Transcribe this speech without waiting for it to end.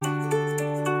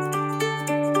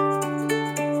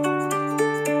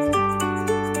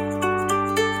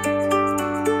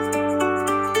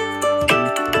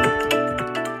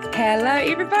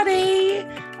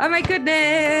Oh my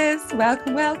goodness.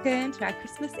 Welcome to our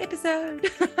Christmas episode.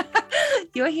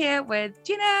 You're here with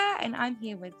Jenna and I'm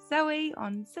here with Zoe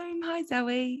on Zoom. Hi,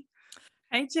 Zoe.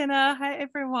 Hey, Jenna. Hi,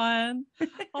 everyone.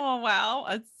 Oh,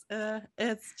 wow.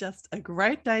 It's just a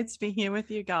great day to be here with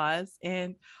you guys.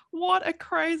 And what a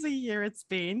crazy year it's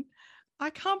been. I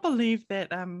can't believe that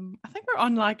I think we're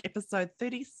on like episode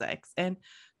 36. And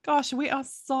gosh, we are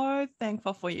so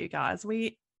thankful for you guys.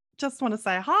 We just want to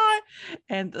say hi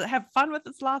and have fun with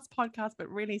this last podcast, but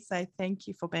really say thank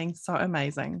you for being so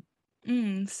amazing.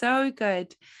 So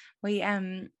good. We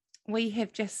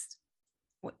have just,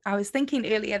 I was thinking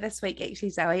earlier this week actually,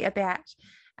 Zoe, about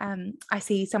I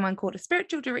see someone called a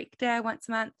spiritual director once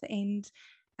a month, and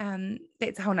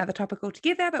that's a whole nother topic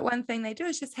altogether, but one thing they do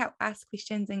is just help ask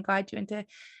questions and guide you into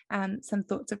some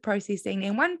thoughts of processing.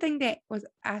 And one thing that was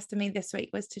asked of me this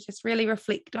week was to just really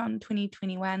reflect on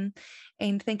 2021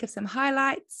 and think of some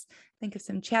highlights, think of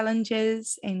some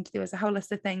challenges, and there was a whole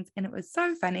list of things. And it was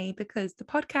so funny because the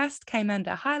podcast came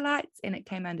under highlights and it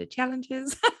came under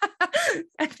challenges.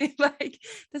 I feel like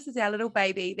this is our little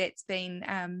baby that's been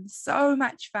so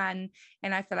much fun,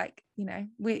 and I feel like, you know,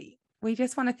 we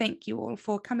just want to thank you all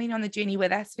for coming on the journey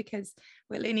with us, because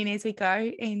we're learning as we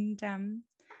go, and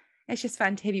it's just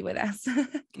fun to have you with us.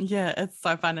 Yeah, it's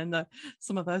so fun. And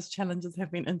some of those challenges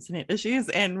have been internet issues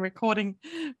and recording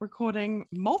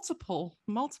multiple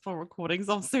recordings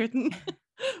of certain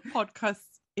podcast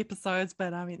episodes.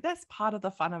 But I mean, that's part of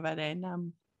the fun of it.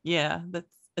 And yeah,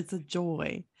 it's a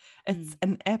joy. It's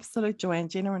an absolute joy. And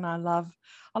Jenna and I love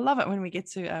it when we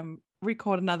get to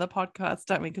record another podcast,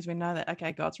 don't we? Because we know that,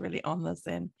 okay, God's really on this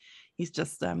and he's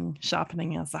just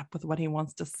sharpening us up with what he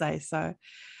wants to say. So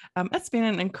it's been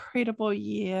an incredible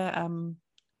year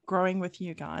growing with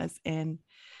you guys and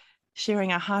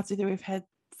sharing our hearts with you. We've had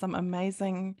some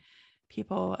amazing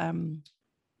people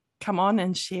come on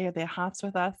and share their hearts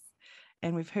with us,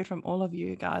 and we've heard from all of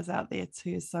you guys out there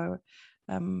too. So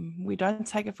we don't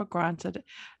take it for granted.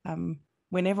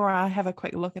 Whenever I have a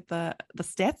quick look at the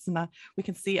stats and we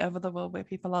can see over the world where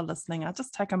people are listening, I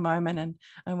just take a moment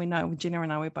and we know, Jenna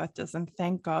and I, we both just, and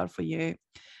thank God for you.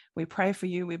 We pray for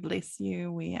you. We bless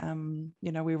you. We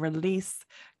release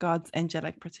God's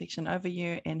angelic protection over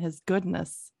you and his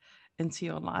goodness into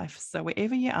your life. So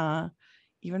wherever you are,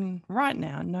 even right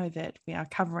now, know that we are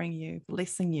covering you,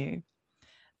 blessing you,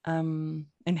 and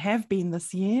have been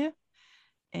this year.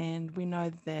 And we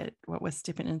know that what we're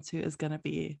stepping into is going to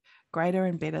be greater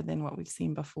and better than what we've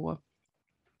seen before.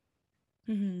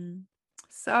 Mm-hmm.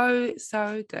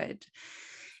 So good.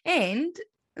 And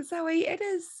Zoe, it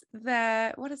is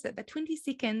the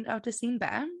 22nd of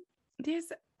December.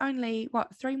 There's only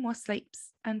 3 more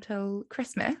sleeps until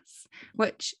Christmas,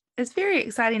 which is very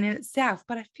exciting in itself,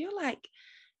 but I feel like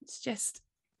it's just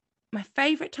my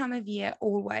favorite time of year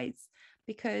always,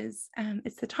 because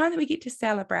it's the time that we get to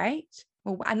celebrate,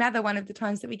 or another one of the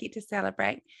times that we get to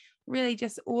celebrate, really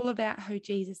just all about who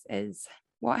Jesus is,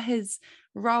 what his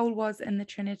role was in the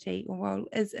Trinity, or role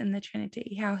is in the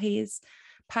Trinity, how he is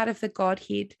part of the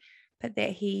Godhead, but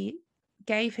that he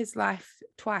gave his life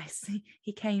twice.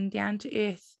 He came down to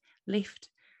earth, left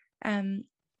the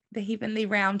heavenly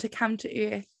realm to come to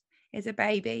earth as a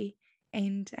baby,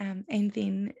 and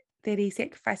then that he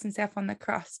sacrificed himself on the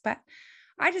cross. But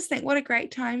I just think what a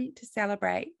great time to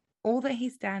celebrate all that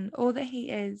he's done, all that he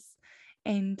is,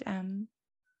 and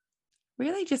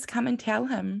really just come and tell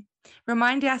him,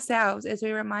 remind ourselves as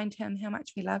we remind him how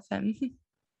much we love him.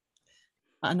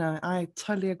 I know, I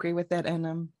totally agree with that.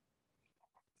 And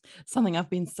something I've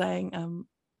been saying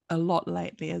a lot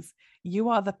lately is, you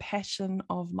are the passion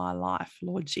of my life,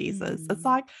 Lord Jesus. It's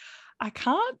like, I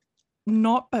can't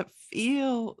not but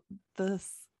feel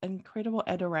this incredible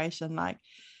adoration. Like,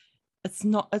 it's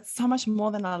so much more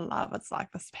than a love. It's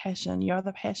like this passion. You're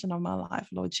the passion of my life,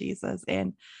 Lord Jesus.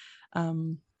 And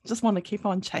just want to keep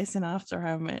on chasing after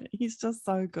him. And he's just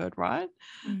so good, right?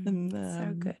 And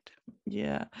so good.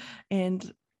 Yeah.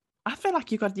 And I feel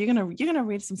like you're gonna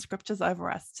read some scriptures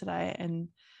over us today, and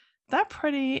they're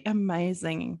pretty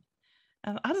amazing.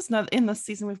 And I just know that in this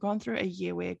season, we've gone through a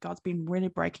year where God's been really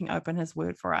breaking open his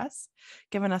word for us,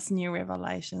 giving us new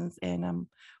revelations. And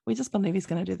we just believe he's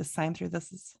going to do the same through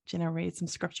this as Jenna reads some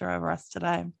scripture over us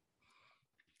today.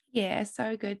 Yeah,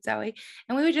 so good, Zoe.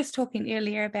 And we were just talking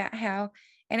earlier about how,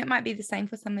 and it might be the same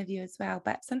for some of you as well,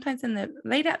 but sometimes in the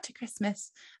lead up to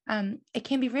Christmas, it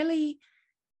can be really,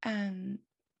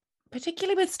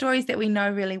 particularly with stories that we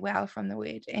know really well from the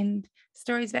word, and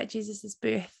stories about Jesus's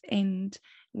birth and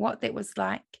what that was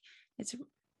like. It's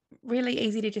really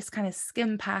easy to just kind of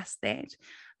skim past that.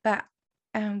 But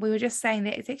we were just saying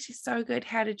that it's actually so good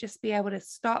how to just be able to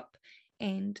stop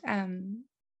and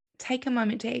take a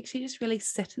moment to actually just really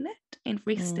sit in it and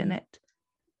rest in it,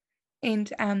 and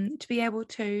to be able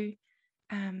to,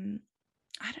 I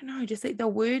don't know, just like the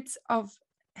words of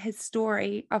his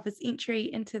story, of his entry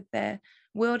into the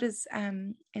world as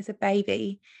a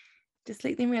baby, just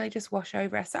let them really just wash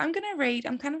over us. So I'm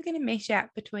kind of going to mesh up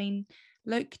between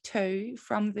Luke 2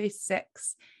 from verse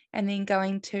 6 and then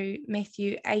going to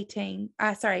Matthew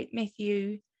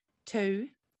 2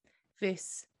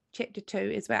 verse chapter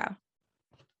 2 as well.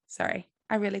 Sorry,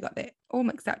 I really got that all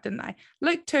mixed up, didn't I?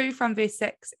 Luke 2 from verse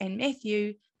 6 and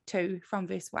Matthew 2 from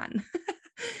verse 1.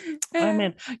 Oh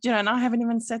man, and I haven't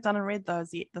even sat down and read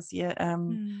those yet this year.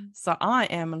 So I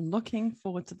am looking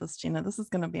forward to this, Jenna. This is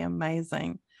going to be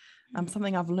amazing.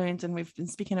 Something I've learned, and we've been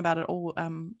speaking about it all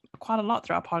quite a lot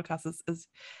through our podcast, is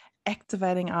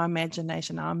activating our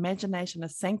imagination. Our imagination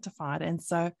is sanctified, and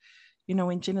so,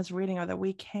 when Jenna's reading over that,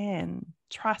 we can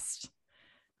trust,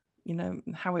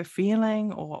 how we're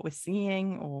feeling or what we're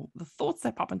seeing or the thoughts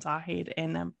that pop into our head,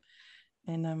 and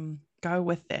go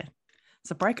with that.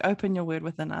 So break open your word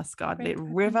within us, God. Let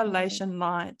revelation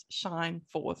light shine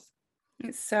forth.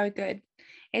 It's so good.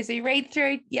 As we read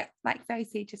through, like they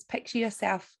said, just picture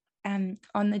yourself on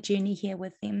the journey here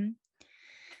with them.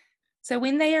 So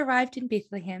when they arrived in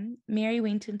Bethlehem, Mary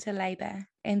went into labor,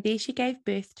 and there she gave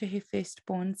birth to her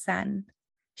firstborn son.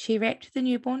 She wrapped the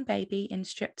newborn baby in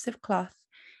strips of cloth,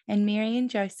 and Mary and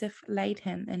Joseph laid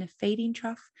him in a feeding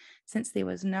trough, since there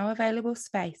was no available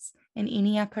space in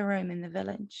any upper room in the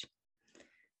village.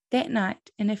 That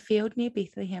night, in a field near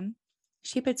Bethlehem,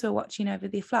 shepherds were watching over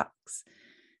their flocks.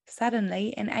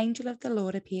 Suddenly, an angel of the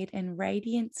Lord appeared in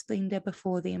radiant splendor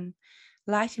before them,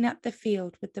 lighting up the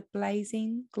field with the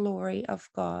blazing glory of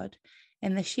God,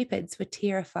 and the shepherds were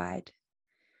terrified.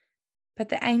 But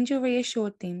the angel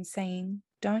reassured them, saying,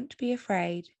 "Don't be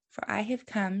afraid, for I have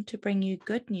come to bring you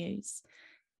good news,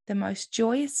 the most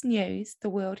joyous news the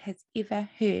world has ever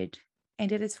heard,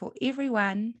 and it is for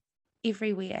everyone,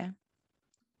 everywhere.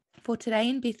 For today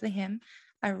in Bethlehem,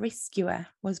 a rescuer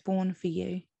was born for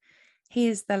you. He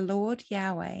is the Lord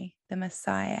Yahweh, the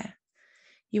Messiah.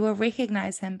 You will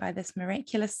recognize him by this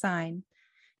miraculous sign.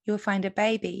 You will find a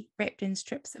baby wrapped in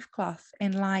strips of cloth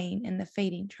and lying in the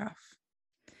feeding trough."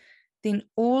 Then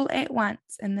all at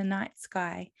once in the night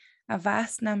sky, a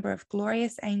vast number of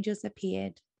glorious angels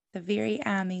appeared, the very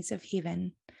armies of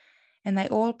heaven. And they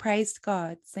all praised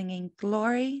God, singing,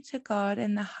 "Glory to God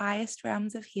in the highest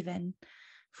realms of heaven,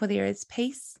 for there is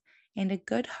peace and a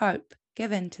good hope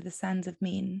given to the sons of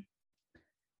men."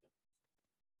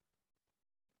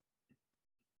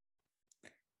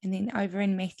 And then over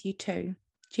in Matthew 2,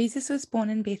 Jesus was born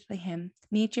in Bethlehem,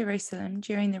 near Jerusalem,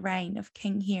 during the reign of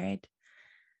King Herod.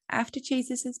 After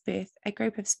Jesus' birth, a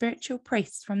group of spiritual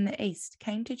priests from the east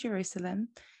came to Jerusalem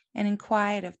and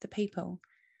inquired of the people,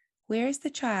 "Where is the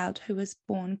child who was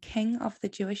born King of the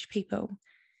Jewish people?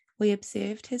 We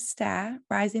observed his star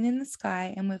rising in the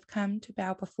sky, and we've come to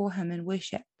bow before him in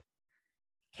worship."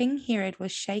 King Herod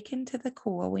was shaken to the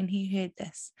core when he heard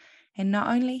this, and not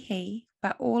only he,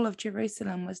 but all of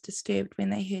Jerusalem was disturbed when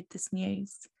they heard this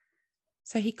news.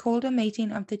 So he called a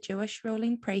meeting of the Jewish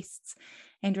ruling priests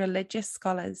and religious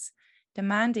scholars,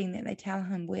 demanding that they tell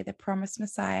him where the promised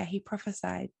Messiah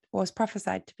was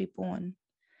prophesied to be born.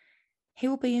 "He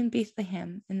will be in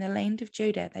Bethlehem, in the land of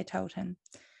Judah," they told him,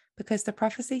 "because the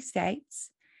prophecy states,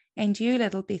 'And you,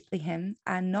 little Bethlehem,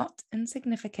 are not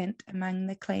insignificant among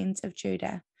the clans of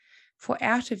Judah, for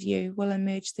out of you will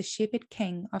emerge the shepherd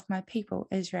king of my people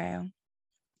Israel.'"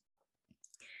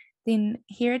 Then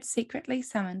Herod secretly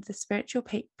summoned the spiritual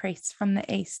priests from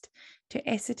the east to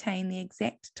ascertain the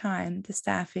exact time the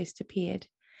star first appeared,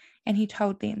 and he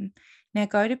told them, "Now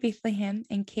go to Bethlehem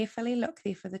and carefully look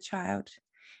there for the child,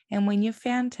 and when you've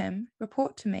found him,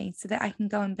 report to me so that I can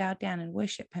go and bow down and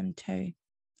worship him too."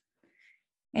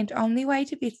 And on their way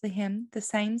to Bethlehem, the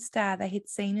same star they had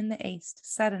seen in the east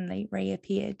suddenly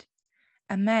reappeared.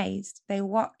 Amazed, they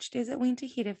watched as it went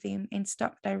ahead of them and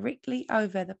stopped directly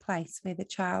over the place where the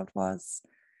child was.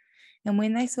 And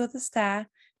when they saw the star,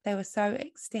 they were so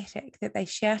ecstatic that they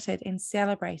shouted and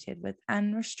celebrated with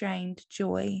unrestrained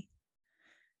joy.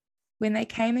 When they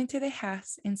came into the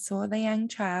house and saw the young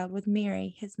child with Mary,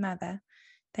 his mother,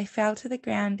 they fell to the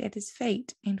ground at his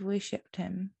feet and worshipped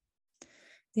him.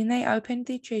 Then they opened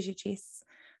their treasure chests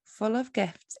full of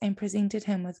gifts and presented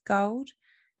him with gold,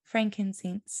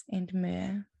 frankincense, and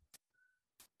myrrh.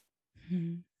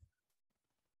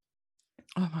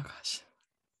 Oh my gosh.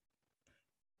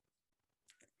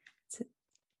 It's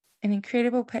an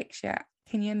incredible picture.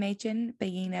 Can you imagine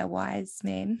being a wise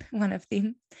man, one of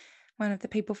the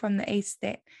people from the east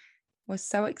that was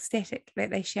so ecstatic that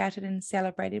they shouted and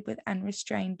celebrated with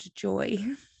unrestrained joy?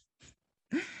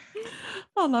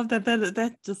 I love that.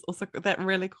 That just also that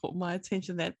really caught my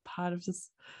attention. That part of just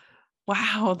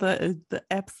wow, the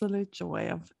absolute joy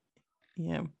of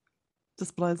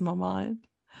just blows my mind.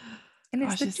 And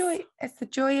Gosh, it's the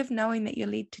joy of knowing that you're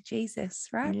led to Jesus,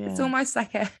 right? It's yeah. almost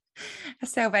like a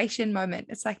salvation moment.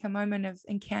 It's like a moment of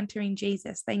encountering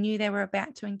Jesus. They knew they were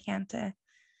about to encounter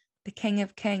the King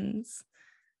of Kings.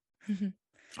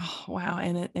 Oh wow,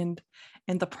 and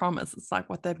the promise. It's like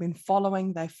what they've been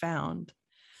following, they found.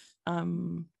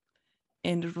 And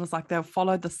it was like they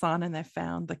followed the sun and they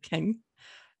found the king.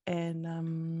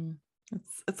 And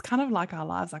it's kind of like our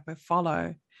lives, like we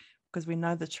follow because we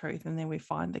know the truth and then we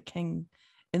find the king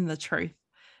in the truth.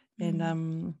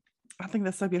 And I think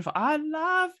that's so beautiful.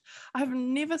 I've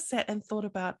never sat and thought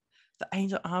about the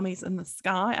angel armies in the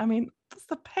sky. I mean, just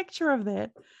the picture of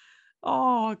that.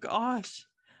 Oh gosh.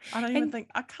 I don't even think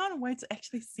I can't wait to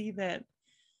actually see that.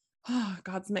 Oh,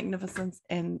 God's magnificence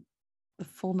and the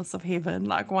fullness of heaven.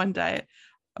 Like one day,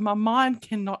 my mind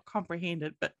cannot comprehend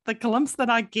it, but the glimpse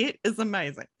that I get is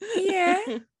amazing. Yeah.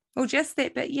 Well, just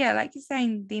that, but yeah, like you're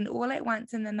saying, then all at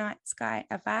once in the night sky,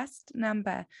 a vast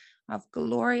number of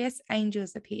glorious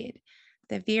angels appeared,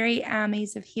 the very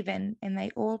armies of heaven, and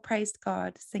they all praised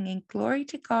God, singing, "Glory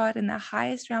to God in the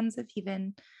highest realms of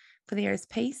heaven, for there is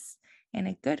peace and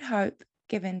a good hope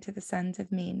given to the sons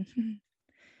of men."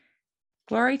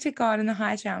 Glory to God in the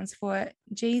highest realms, for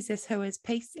Jesus, who is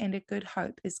peace and a good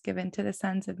hope, is given to the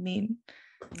sons of men.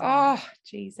 Oh,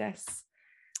 Jesus.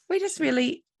 We just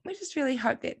really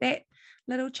hope that that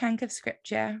little chunk of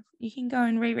scripture, you can go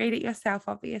and reread it yourself,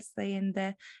 obviously, in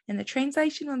the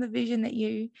translation or the version that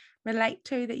you relate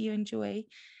to, that you enjoy,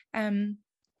 and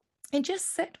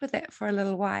just sit with it for a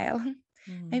little while.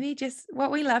 Maybe just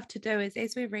what we love to do is,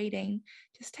 as we're reading,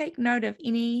 just take note of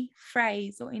any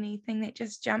phrase or anything that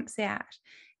just jumps out,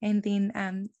 and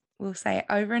then we'll say it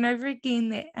over and over again.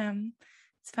 That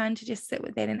it's fun to just sit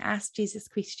with that and ask Jesus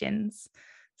questions.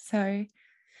 So,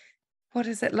 what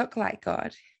does it look like,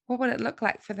 God? What would it look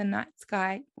like for the night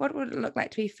sky? What would it look like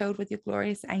to be filled with your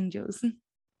glorious angels?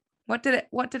 What did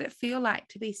it feel like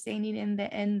to be standing in the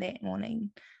inn that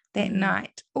morning, that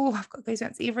night? Oh, I've got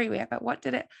goosebumps everywhere. But what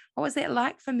was that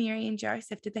like for Mary and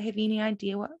Joseph? Did they have any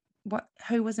idea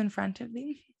who was in front of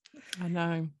them? I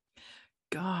know.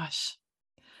 Gosh.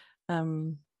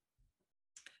 One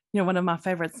of my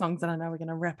favorite songs, and I know we're going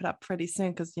to wrap it up pretty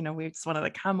soon because, we just wanted to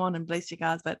come on and bless you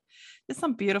guys, but there's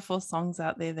some beautiful songs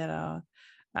out there that are,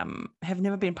 have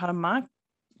never been part of my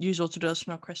usual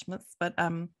traditional Christmas, but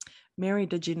Mary,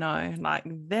 Did You Know? Like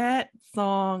that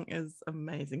song is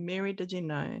amazing. Mary, did you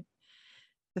know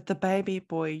that the baby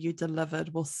boy you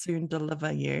delivered will soon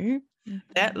deliver you?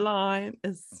 That line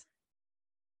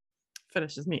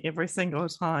finishes me every single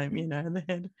time,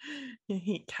 that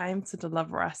he came to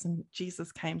deliver us and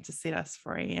Jesus came to set us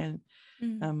free. And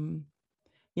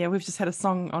we've just had a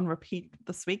song on repeat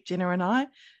this week, Jenna and I.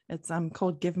 It's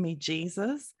called Give Me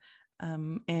Jesus,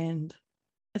 and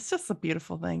it's just a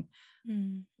beautiful thing.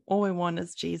 All we want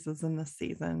is Jesus in this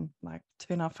season, like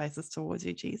turn our faces towards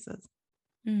you, Jesus.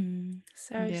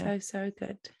 So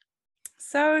good.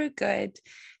 So good.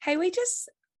 Hey, we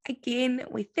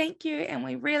thank you and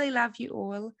we really love you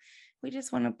all. We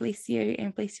just want to bless you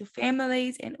and bless your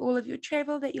families and all of your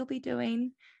travel that you'll be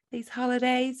doing these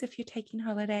holidays, if you're taking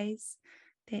holidays,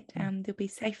 that there'll be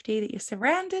safety, that you're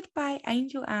surrounded by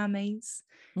angel armies,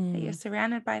 that you're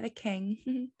surrounded by the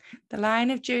King. The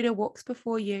Lion of Judah walks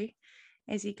before you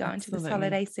as you go into this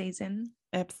holiday season.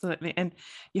 Absolutely. And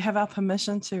you have our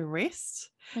permission to rest.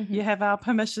 You have our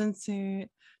permission to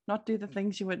not do the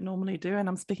things you would normally do. And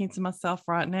I'm speaking to myself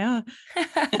right now.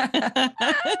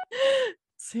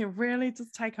 To really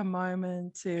just take a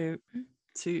moment to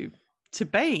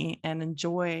be and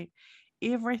enjoy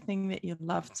everything that you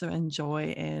love to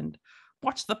enjoy, and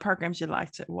watch the programs you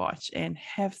like to watch and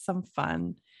have some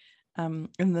fun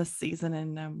in this season.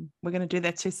 And we're going to do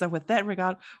that too. So with that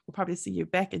regard, we'll probably see you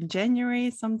back in January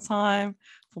sometime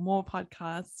for more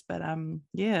podcasts. But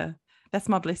that's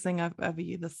my blessing over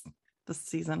you this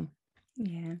season.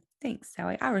 Yeah, thanks,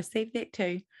 Zoe. I received that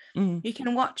too. You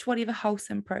can watch whatever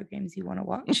wholesome programs you want to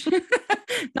watch,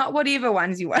 not whatever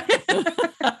ones you want.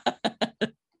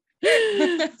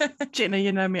 Jenna,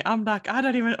 you know me. I'm like, I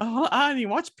only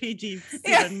watch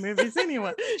PG-7 movies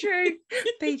anyway. True.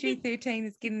 PG-13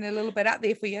 is getting a little bit up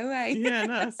there for you, eh? Yeah,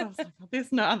 no. So I was like,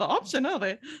 there's no other option, are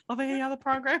there? Are there any other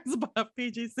programs above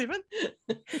PG-7?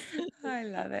 I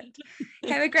love it.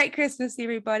 Have a great Christmas,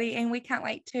 everybody, and we can't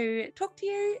wait to talk to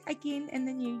you again in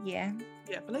the new year.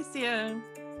 Yeah, bless you.